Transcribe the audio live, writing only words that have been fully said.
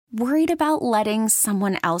Worried about letting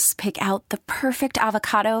someone else pick out the perfect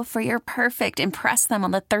avocado for your perfect impress them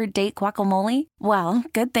on the third date guacamole? Well,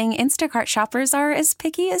 good thing Instacart shoppers are as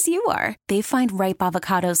picky as you are. They find ripe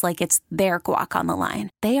avocados like it's their guac on the line.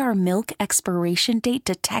 They are milk expiration date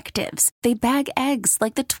detectives. They bag eggs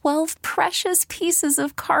like the 12 precious pieces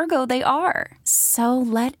of cargo they are. So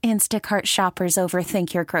let Instacart shoppers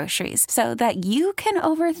overthink your groceries so that you can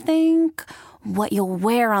overthink what you'll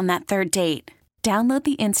wear on that third date. Download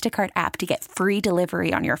the Instacart app to get free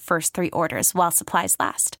delivery on your first 3 orders while supplies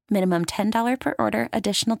last. Minimum $10 per order.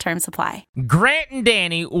 Additional terms apply. Grant and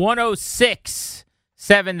Danny,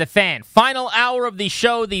 106.7 The Fan. Final hour of the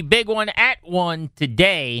show, the big one at 1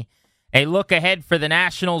 today. A look ahead for the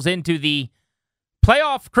Nationals into the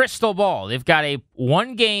playoff crystal ball. They've got a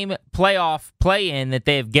 1-game playoff play-in that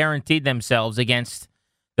they have guaranteed themselves against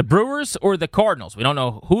the Brewers or the Cardinals. We don't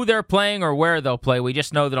know who they're playing or where they'll play. We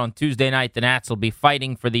just know that on Tuesday night, the Nats will be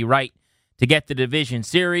fighting for the right to get the division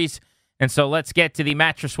series. And so let's get to the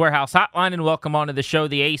Mattress Warehouse hotline and welcome onto the show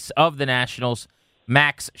the ace of the Nationals,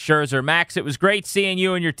 Max Scherzer. Max, it was great seeing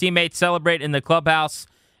you and your teammates celebrate in the clubhouse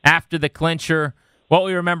after the clincher. What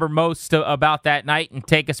we remember most about that night, and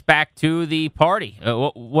take us back to the party.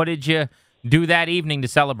 What did you do that evening to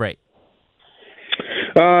celebrate?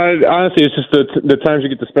 Honestly, it's just the times you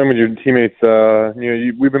get to spend with your teammates.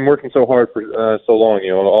 We've been working so hard for so long.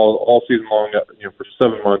 All season long. For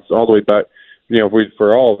 7 months, all the way back.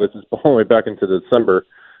 For all of it, it's all the way back into December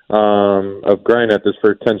of grinding at this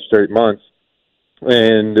for 10 straight months,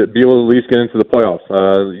 and be able to at least get into the playoffs.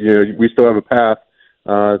 We still have a path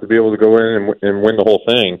to be able to go in and win the whole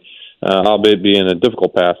thing, albeit being a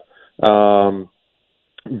difficult path.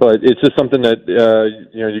 But it's just something that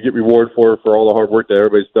you get rewarded for all the hard work that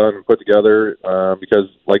everybody's done and put together. Because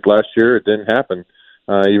like last year, it didn't happen,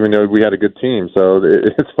 even though we had a good team. So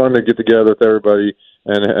it's fun to get together with everybody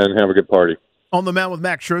and have a good party. On the Mound with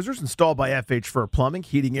Max Scherzer is installed by FH Fur Plumbing,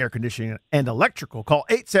 Heating, Air Conditioning, and Electrical. Call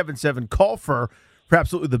 877-CALL-FUR for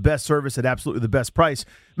absolutely the best service at absolutely the best price.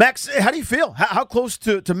 Max, how do you feel? How close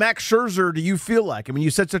to Max Scherzer do you feel like? I mean,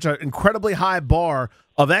 you set such an incredibly high bar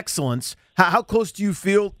of excellence. How close do you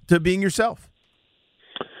feel to being yourself?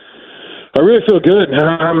 I really feel good.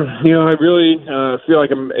 I really feel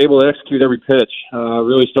like I'm able to execute every pitch.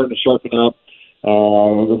 Really starting to sharpen up.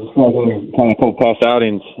 Kind of couple past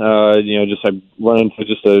outings. I run into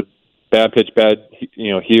just a bad pitch,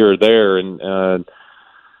 here or there, and I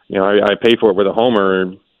pay for it with a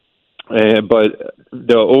homer. But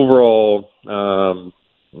the overall, how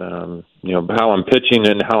I'm pitching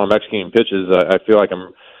and how I'm executing pitches, I feel like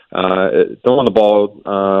I'm throwing the ball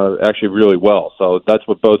actually really well. So that's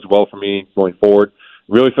what bodes well for me going forward.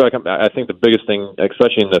 Really feel like I think the biggest thing,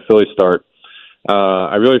 especially in the Philly start,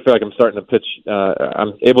 I really feel like I'm starting to pitch.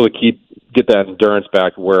 I'm able to get that endurance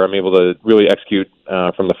back where I'm able to really execute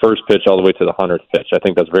from the first pitch all the way to the 100th pitch. I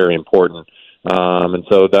think that's very important. And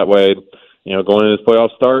so that way, going into this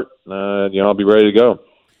playoff start, I'll be ready to go.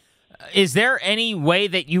 Is there any way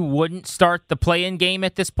that you wouldn't start the play-in game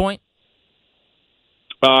at this point?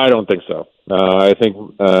 I don't think so. I think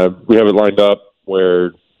we have it lined up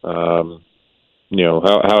where, how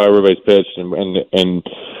everybody's pitched, and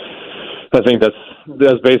I think that's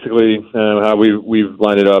basically how we've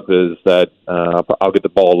lined it up. Is that I'll get the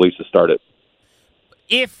ball at least to start it.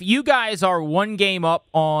 If you guys are 1 game up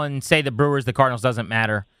on, say, the Brewers, the Cardinals, doesn't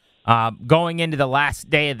matter, going into the last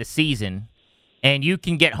day of the season, and you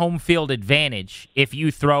can get home field advantage if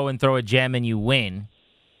you throw a gem and you win,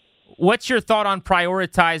 what's your thought on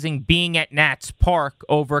prioritizing being at Nats Park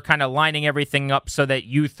over kind of lining everything up so that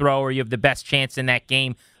you throw or you have the best chance in that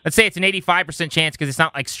game? Let's say it's an 85% chance because it's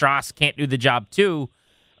not like Strauss can't do the job too.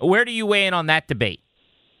 Where do you weigh in on that debate?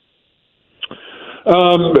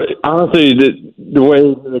 Honestly, the way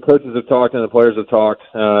the coaches have talked and the players have talked,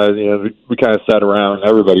 we kind of sat around,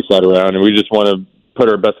 everybody sat around, and we just want to put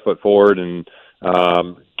our best foot forward and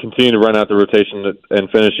continue to run out the rotation and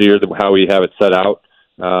finish the year how we have it set out,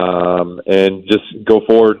 and just go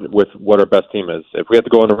forward with what our best team is. If we have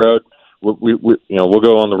to go on the road, we'll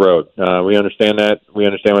go on the road. We understand that. We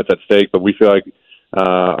understand what's at stake, but we feel like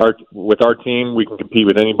with our team, we can compete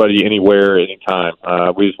with anybody, anywhere, anytime.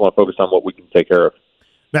 We just want to focus on what we can take care of.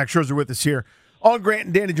 Max Scherzer with us here on Grant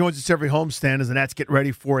and Danny. Joins us every homestand as the Nats get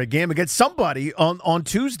ready for a game against somebody on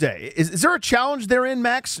Tuesday. Is there a challenge therein,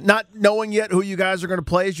 Max, not knowing yet who you guys are going to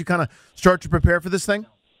play as you kind of start to prepare for this thing?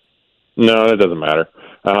 No, it doesn't matter.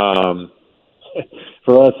 For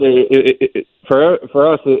us, it's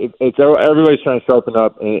everybody's trying to sharpen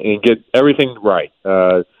up and get everything right.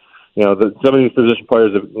 Some of these position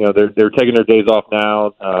players, they're taking their days off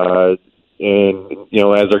now.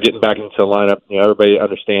 as they're getting back into the lineup, everybody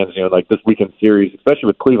understands, like this weekend series, especially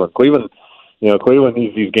with Cleveland. Cleveland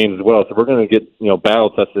needs these games as well. So we're going to get, battle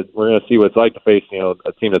tested. We're going to see what it's like to face,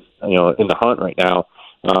 a team that's, in the hunt right now.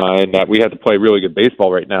 And that we have to play really good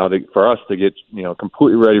baseball right now for us to get,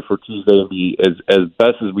 completely ready for Tuesday and be as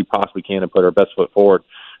best as we possibly can and put our best foot forward.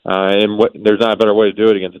 There's not a better way to do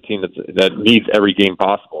it against a team that needs every game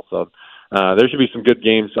possible. So there should be some good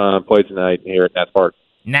games played tonight here at Nats Park.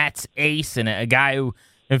 Nats ace and a guy who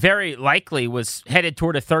very likely was headed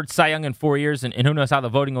toward a third Cy Young in 4 years, and who knows how the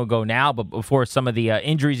voting will go now, but before some of the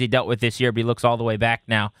injuries he dealt with this year, but he looks all the way back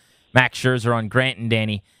now. Max Scherzer on Grant and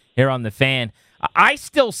Danny here on The Fan. I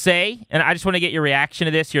still say, and I just want to get your reaction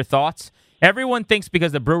to this, your thoughts. Everyone thinks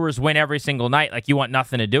because the Brewers win every single night, like you want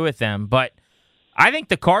nothing to do with them, but I think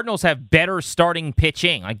the Cardinals have better starting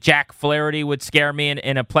pitching. Like Jack Flaherty would scare me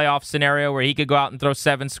in a playoff scenario where he could go out and throw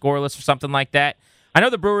 7 scoreless or something like that. I know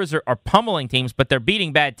the Brewers are pummeling teams, but they're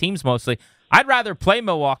beating bad teams mostly. I'd rather play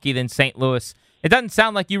Milwaukee than St. Louis. It doesn't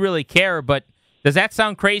sound like you really care, but does that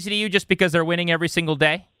sound crazy to you just because they're winning every single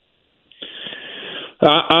day?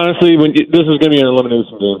 Honestly, this is going to be an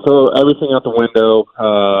elimination game, so everything out the window.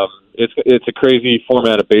 It's a crazy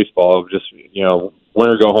format of baseball of just win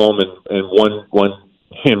or go home in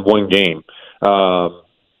one game.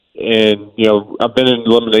 And I've been in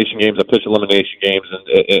elimination games. I pitched elimination games, and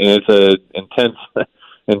it's an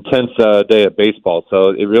intense day of baseball. So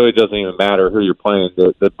it really doesn't even matter who you're playing.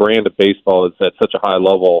 The brand of baseball is at such a high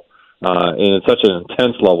level, and it's such an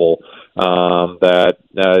intense level that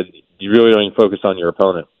you really don't even focus on your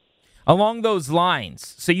opponent. Along those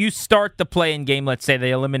lines, so you start the play-in game, let's say the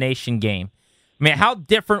elimination game. I mean, how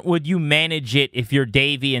different would you manage it if you're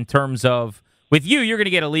Davey in terms of, with you're going to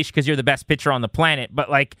get a leash because you're the best pitcher on the planet, but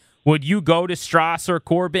would you go to Strasser or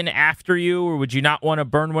Corbin after you, or would you not want to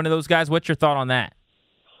burn one of those guys? What's your thought on that?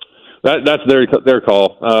 That's their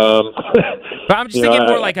call. But I'm just thinking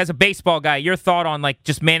more as a baseball guy, your thought on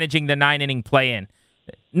just managing the 9-inning play-in.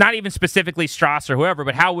 Not even specifically Strasser or whoever,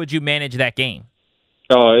 but how would you manage that game?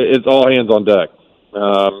 Oh, it's all hands on deck.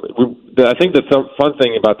 I think the fun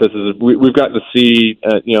thing about this is we've gotten to see,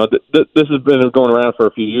 this has been going around for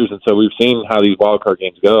a few years, and so we've seen how these wild card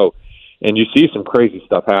games go, and you see some crazy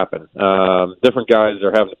stuff happen. Different guys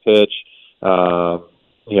are having to pitch.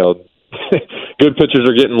 Good pitchers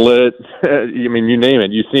are getting lit. I mean, you name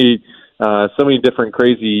it. You see so many different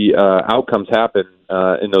crazy outcomes happen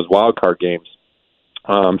in those wild card games.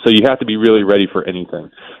 So you have to be really ready for anything.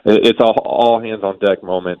 It's all hands on deck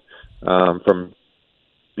moment from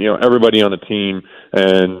everybody on the team,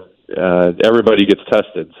 and everybody gets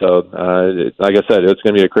tested. So like I said, it's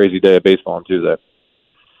going to be a crazy day of baseball on Tuesday.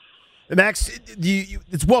 Max,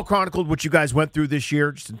 it's well chronicled what you guys went through this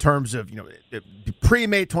year, just in terms of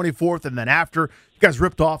pre-May 24th and then after. You guys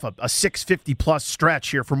ripped off a 650-plus stretch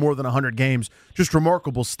here for more than 100 games. Just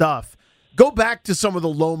remarkable stuff. Go back to some of the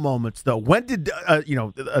low moments, though. When did,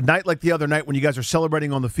 a night like the other night when you guys are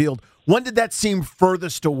celebrating on the field, when did that seem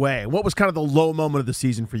furthest away? What was kind of the low moment of the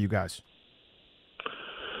season for you guys?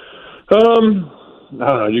 I don't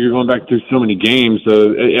know. You're going back through so many games.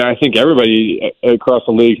 I think everybody across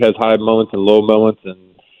the league has high moments and low moments,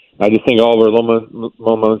 and I just think all of our low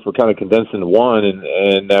moments were kind of condensed into one,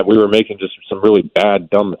 and that we were making just some really bad,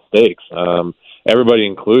 dumb mistakes. Everybody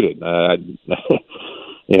included.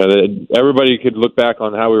 Everybody could look back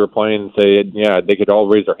on how we were playing and say, they could all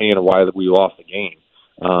raise their hand on why we lost the game.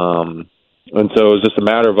 And so it was just a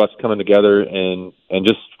matter of us coming together and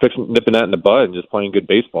just nipping that in the bud and just playing good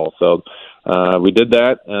baseball. So we did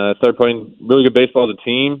that, started playing really good baseball as a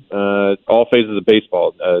team, all phases of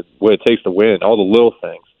baseball, what it takes to win, all the little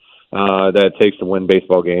things that it takes to win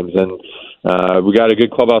baseball games. And we got a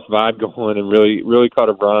good clubhouse vibe going and really, really caught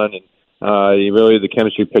a run. And really the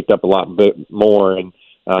chemistry picked up a lot bit more. And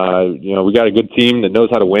we got a good team that knows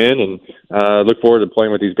how to win, and look forward to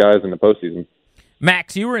playing with these guys in the postseason.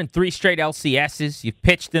 Max, you were in 3 straight LCSs. You've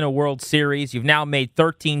pitched in a World Series. You've now made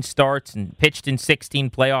 13 starts and pitched in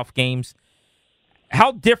 16 playoff games.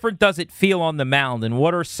 How different does it feel on the mound, and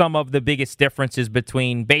what are some of the biggest differences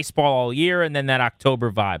between baseball all year and then that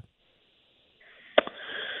October vibe?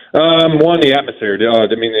 One, the atmosphere. The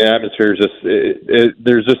atmosphere is just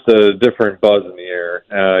there's just a different buzz in the air.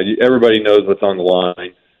 Everybody knows what's on the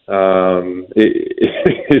line.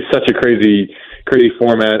 It's such a crazy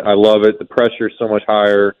format. I love it. The pressure is so much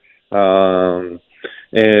higher, and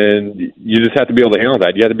you just have to be able to handle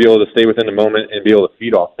that. You have to be able to stay within the moment and be able to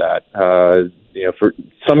feed off that. For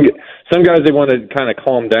some guys, they want to kind of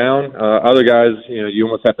calm down. Other guys, you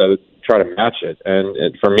almost have to try to match it.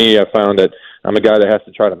 And for me, I found that I'm a guy that has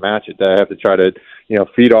to try to match it. That I have to try to,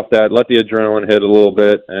 feed off that, let the adrenaline hit a little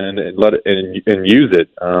bit, and let it and use it.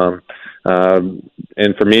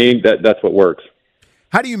 And for me, that's what works.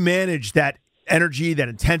 How do you manage that energy, that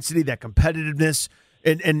intensity, that competitiveness,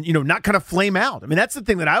 and not kind of flame out? I mean, that's the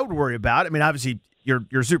thing that I would worry about. I mean, obviously,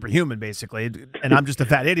 you're superhuman basically, and I'm just a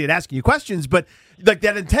fat idiot asking you questions. But like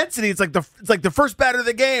that intensity, it's like the first batter of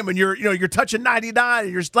the game, and you're touching 99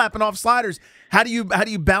 and you're slapping off sliders. How do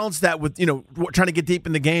you balance that with trying to get deep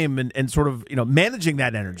in the game and sort of managing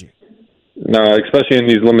that energy? No, especially in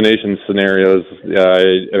these elimination scenarios.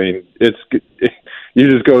 I mean, you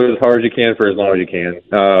just go as hard as you can for as long as you can.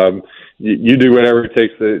 You do whatever it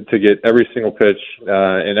takes to get every single pitch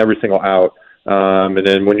and every single out. And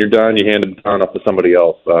then when you're done, you hand it down off to somebody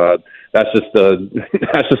else. That's just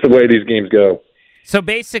the way these games go. So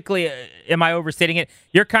basically, am I overstating it?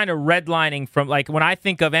 You're kind of redlining from, like, when I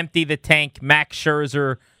think of empty the tank, Max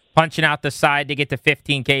Scherzer punching out the side to get to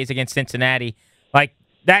 15 Ks against Cincinnati. Like,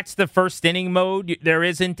 that's the first inning mode. There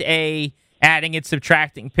isn't a adding and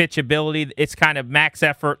subtracting pitch ability. It's kind of max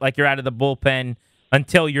effort, like you're out of the bullpen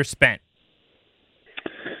until you're spent.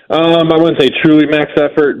 I wouldn't say truly max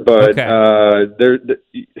effort, but okay.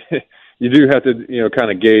 You do have to,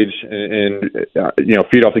 kind of gauge and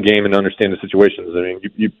feed off the game and understand the situations. I mean,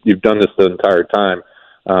 you've done this the entire time,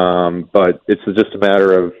 but it's just a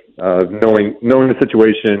matter of knowing the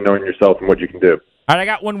situation, knowing yourself, and what you can do. All right, I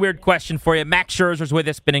got one weird question for you. Max Scherzer's with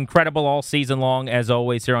us, been incredible all season long, as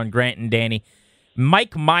always, here on Grant and Danny.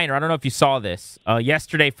 Mike Minor, I don't know if you saw this,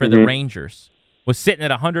 yesterday for the Rangers, was sitting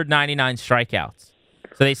at 199 strikeouts.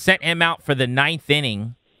 So they sent him out for the 9th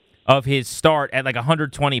inning of his start at like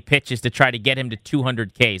 120 pitches to try to get him to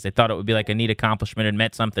 200 Ks. They thought it would be like a neat accomplishment and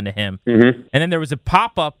meant something to him. And then there was a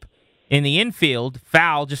pop-up in the infield,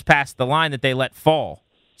 foul just past the line that they let fall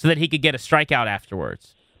so that he could get a strikeout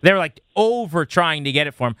afterwards. They were like over trying to get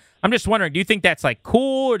it for him. I'm just wondering, do you think that's like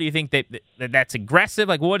cool, or do you think that's aggressive?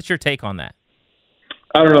 Like, what's your take on that?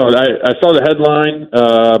 I don't know. I saw the headline,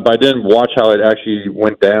 but I didn't watch how it actually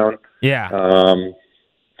went down. Yeah.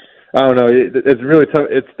 I don't know. It's really tough.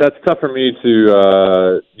 That's tough for me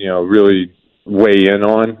to really weigh in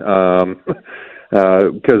on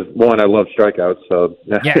because one, I love strikeouts. So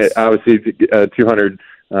yes. Obviously, 200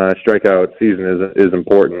 strikeout season is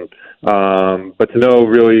important. But to know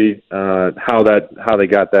really how they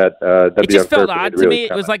got that, that'd be just felt odd to really me.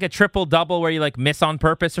 It was like a triple double where you like miss on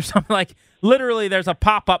purpose or something. Like literally, there's a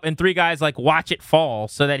pop up and 3 guys like watch it fall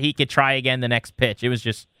so that he could try again the next pitch. It was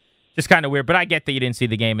just kind of weird. But I get that you didn't see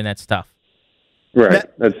the game, and that's tough. Right.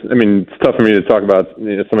 It's tough for me to talk about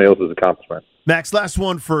somebody else's accomplishment. Max, last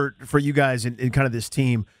one for you guys in kind of this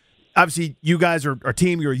team. Obviously, you guys are a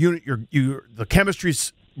team. You're a unit. The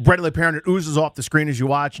chemistry's readily apparent. It oozes off the screen as you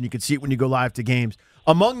watch, and you can see it when you go live to games.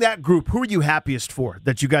 Among that group, who are you happiest for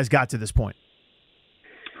that you guys got to this point?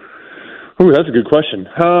 Ooh, that's a good question.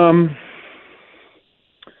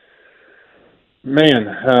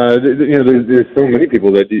 There's so many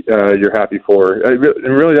people that you're happy for, and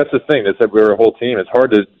really that's the thing. Is that we're a whole team. It's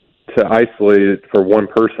hard to isolate it for one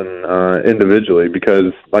person individually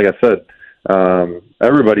because, like I said,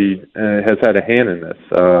 everybody has had a hand in this.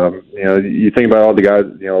 You think about all the guys.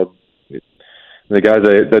 The guys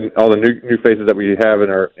all the new faces that we have in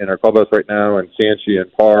our clubhouse right now, and Sanchi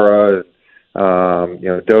and Para,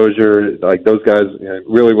 and Dozier, like those guys.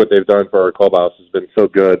 Really, what they've done for our clubhouse has been so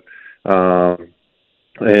good. And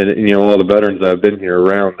all the veterans that have been here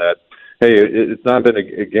around that, hey, it's not been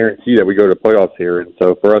a guarantee that we go to playoffs here. And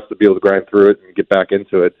so for us to be able to grind through it and get back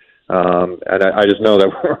into it, and I just know that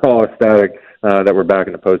we're all ecstatic that we're back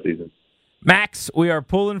in the postseason. Max, we are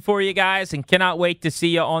pulling for you guys and cannot wait to see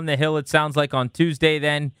you on the hill, it sounds like, on Tuesday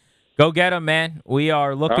then. Go get them, man. We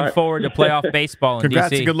are looking forward to playoff baseball in Congrats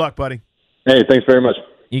D.C. and good luck, buddy. Hey, thanks very much.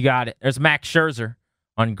 You got it. There's Max Scherzer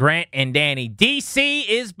on Grant and Danny. D.C.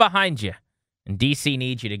 is behind you, and D.C.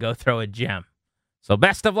 needs you to go throw a gem. So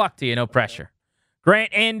best of luck to you, no pressure.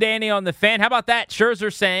 Grant and Danny on the Fan. How about that?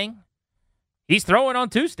 Scherzer saying he's throwing on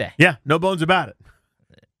Tuesday. Yeah, no bones about it.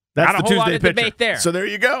 That's Not the a whole lot Tuesday of pitcher. debate there. So there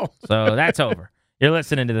you go. So that's over. You're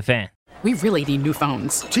listening to the Fan. We really need new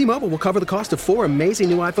phones. T-Mobile will cover the cost of 4 amazing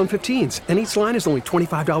new iPhone 15s, and each line is only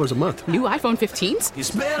 $25 a month. New iPhone 15s?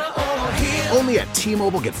 It's better over here. Only at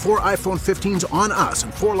T-Mobile, get 4 iPhone 15s on us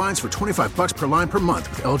and 4 lines for $25 per line per month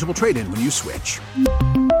with eligible trade-in when you switch.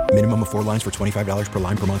 Minimum of 4 lines for $25 per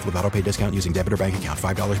line per month with autopay discount using debit or bank account.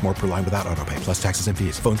 $5 more per line without autopay, plus taxes and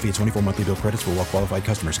fees. Phone fee at 24 monthly bill credits for well-qualified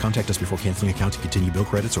customers. Contact us before canceling account to continue bill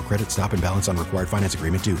credits or credit stop and balance on required finance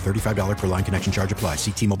agreement due. $35 per line connection charge applies.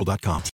 See T-Mobile.com.